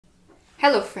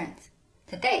Hello friends,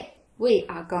 today we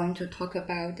are going to talk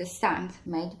about the sounds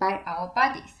made by our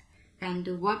bodies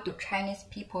and what do Chinese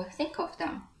people think of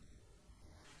them.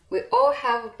 We all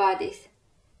have bodies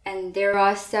and there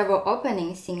are several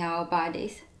openings in our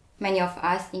bodies. Many of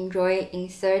us enjoy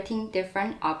inserting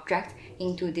different objects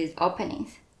into these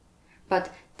openings. But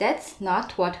that's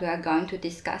not what we are going to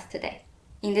discuss today.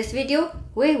 In this video,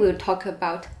 we will talk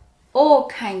about all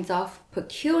kinds of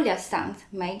peculiar sounds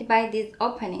made by these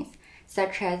openings,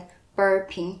 such as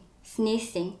burping,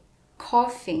 sneezing,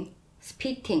 coughing,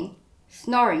 spitting,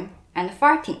 snoring, and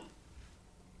farting.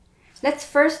 Let's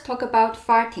first talk about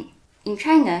farting. In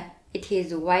China, it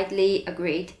is widely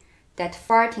agreed that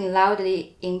farting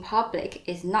loudly in public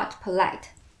is not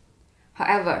polite.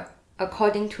 However,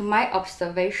 according to my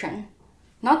observation,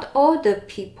 not all the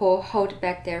people hold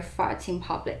back their farts in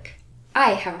public.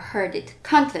 I have heard it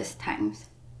countless times.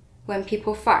 When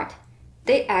people fart,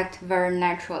 they act very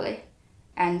naturally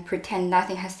and pretend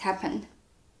nothing has happened.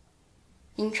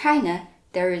 In China,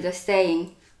 there is a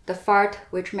saying, the fart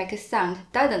which makes a sound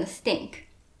doesn't stink.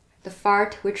 The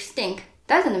fart which stinks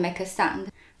doesn't make a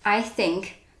sound. I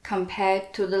think,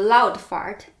 compared to the loud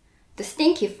fart, the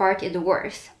stinky fart is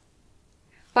worse.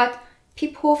 But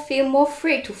people feel more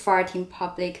free to fart in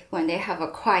public when they have a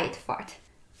quiet fart.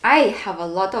 I have a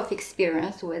lot of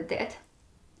experience with it.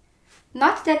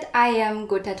 Not that I am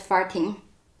good at farting.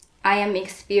 I am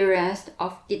experienced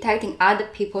of detecting other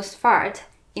people's fart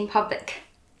in public.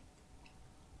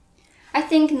 I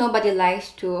think nobody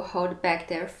likes to hold back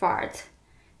their farts.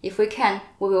 If we can,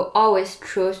 we will always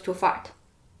choose to fart.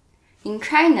 In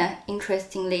China,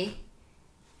 interestingly,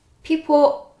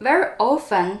 people very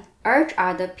often urge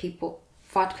other people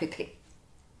fart quickly.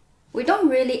 We don't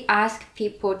really ask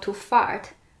people to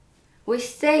fart. We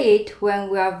say it when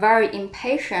we are very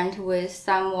impatient with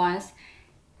someone's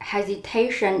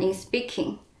hesitation in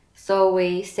speaking. So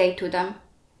we say to them,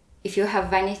 if you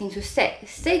have anything to say,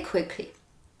 say quickly.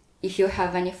 If you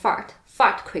have any fart,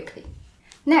 fart quickly.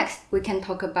 Next, we can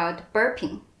talk about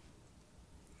burping.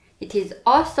 It is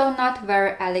also not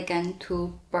very elegant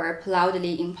to burp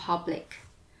loudly in public.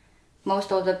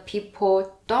 Most of the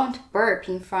people don't burp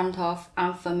in front of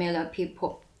unfamiliar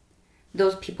people.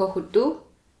 Those people who do,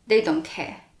 they don't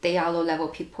care. They are low-level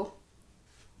people.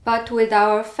 But with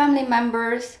our family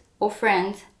members or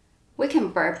friends, we can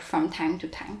burp from time to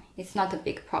time. It's not a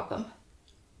big problem.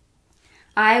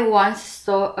 I once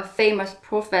saw a famous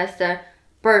professor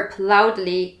burp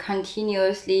loudly,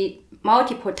 continuously,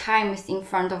 multiple times in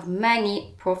front of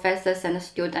many professors and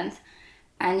students,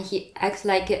 and he acts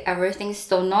like everything's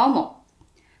so normal.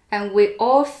 And we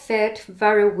all felt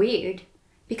very weird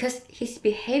because his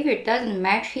behavior doesn't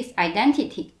match his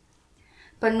identity.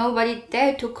 But nobody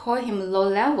dared to call him low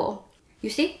level. You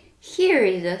see, here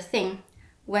is the thing.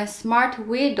 When smart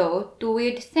weirdos do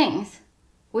weird things,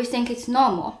 we think it's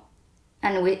normal.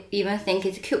 And we even think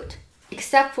it's cute.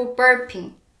 Except for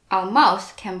burping, our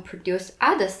mouth can produce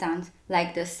other sounds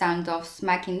like the sound of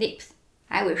smacking lips.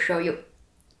 I will show you.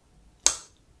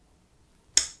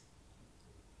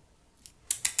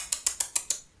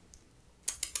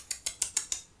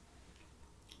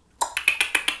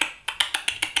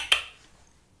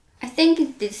 I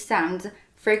think these sounds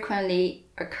frequently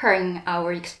occur in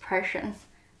our expressions,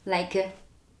 like,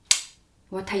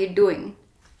 what are you doing?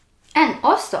 And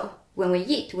also, when we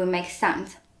eat, we make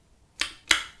sounds.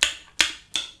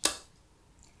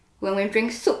 When we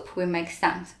drink soup, we make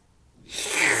sounds.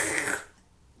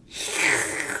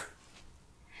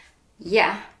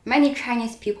 Yeah, many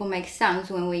Chinese people make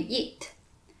sounds when we eat.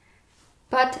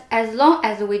 But as long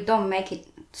as we don't make it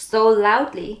so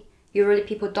loudly, usually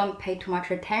people don't pay too much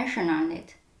attention on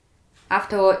it.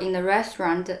 After all, in the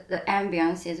restaurant, the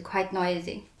ambience is quite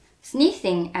noisy.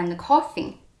 Sneezing and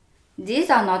coughing, these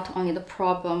are not only the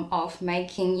problem of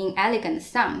making inelegant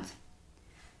sounds.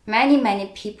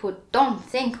 Many people don't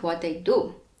think what they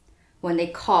do. When they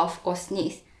cough or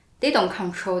sneeze, they don't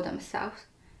control themselves,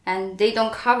 and they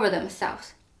don't cover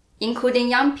themselves, including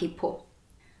young people.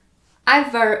 I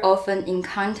very often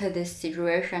encounter this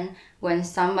situation when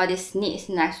somebody sneezes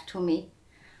next to me.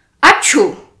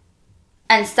 Achoo!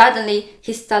 And suddenly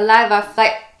his saliva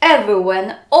flies everywhere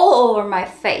and all over my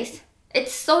face.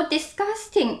 It's so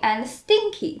disgusting and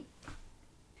stinky.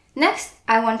 Next,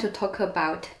 I want to talk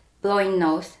about blowing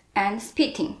nose and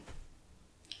spitting.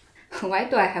 Why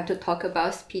do I have to talk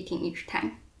about spitting each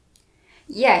time?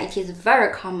 Yeah, it is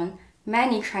very common.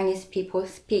 Many Chinese people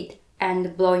spit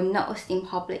and blow nose in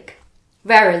public,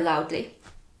 very loudly.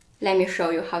 Let me show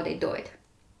you how they do it.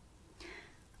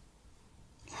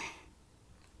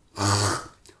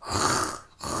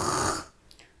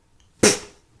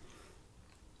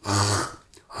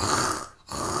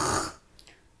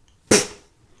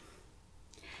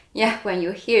 Yeah, when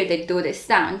you hear they do this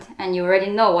sound and you already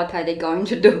know what are they going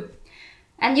to do.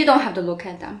 And you don't have to look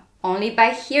at them. Only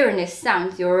by hearing this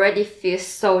sound, you already feel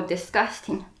so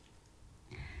disgusting.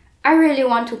 I really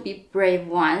want to be brave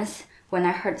once. When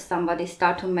I heard somebody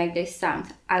start to make this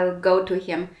sound, I will go to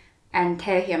him and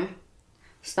tell him,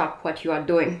 stop what you are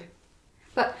doing.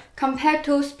 But compared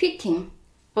to spitting,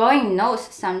 blowing nose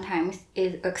sometimes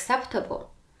is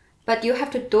acceptable. But you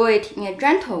have to do it in a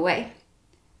gentle way.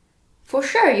 For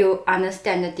sure you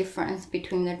understand the difference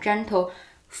between the gentle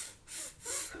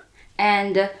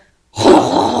and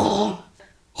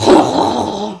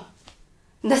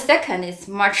the second is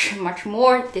much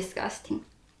more disgusting.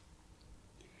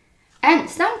 And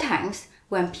sometimes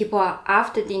when people are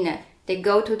after dinner, they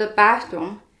go to the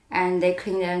bathroom and they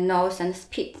clean their nose and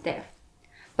spit there.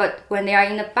 But when they are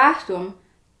in the bathroom,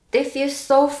 they feel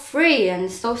so free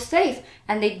and so safe,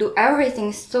 and they do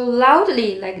everything so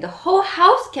loudly, like the whole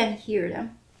house can hear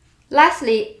them.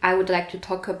 Lastly, I would like to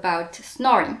talk about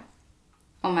snoring.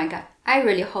 Oh my god, I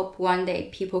really hope one day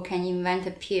people can invent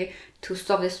a pill to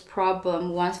solve this problem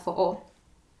once for all.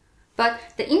 But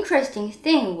the interesting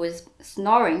thing with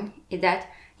snoring is that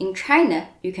in China,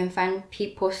 you can find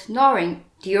people snoring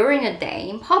during the day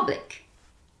in public.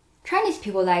 Chinese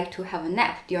people like to have a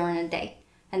nap during the day,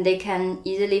 and they can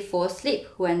easily fall asleep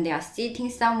when they are sitting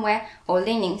somewhere or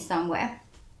leaning somewhere.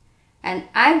 And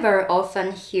I very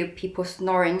often hear people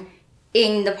snoring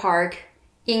in the park,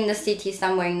 in the city,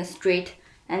 somewhere in the street,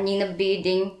 and in the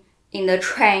building, in the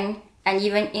train, and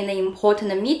even in an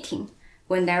important meeting,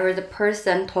 when there is a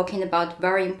person talking about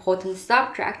very important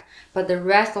subject, but the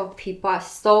rest of people are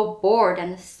so bored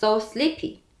and so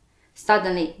sleepy.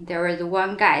 Suddenly, there is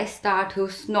one guy start to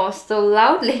snore so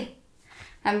loudly.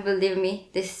 And believe me,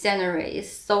 this scenery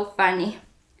is so funny.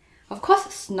 Of course,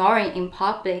 snoring in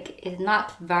public is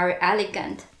not very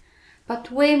elegant,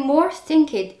 but we more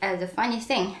think it as a funny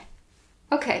thing.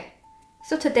 Okay,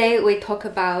 so today we talk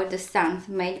about the sounds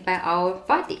made by our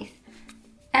bodies.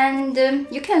 And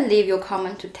you can leave your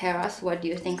comment to tell us what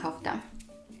you think of them.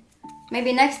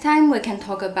 Maybe next time we can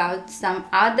talk about some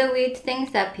other weird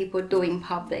things that people do in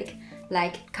public,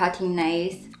 like cutting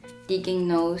nails, digging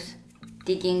nose,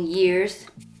 digging ears,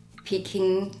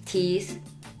 picking teeth,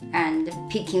 and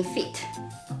picking feet.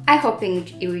 I hope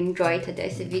you enjoyed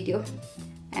today's video.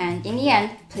 And in the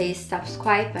end, please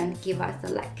subscribe and give us a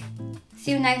like.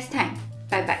 See you next time.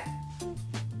 Bye bye.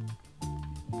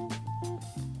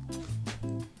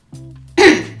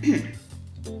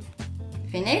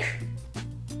 Finish?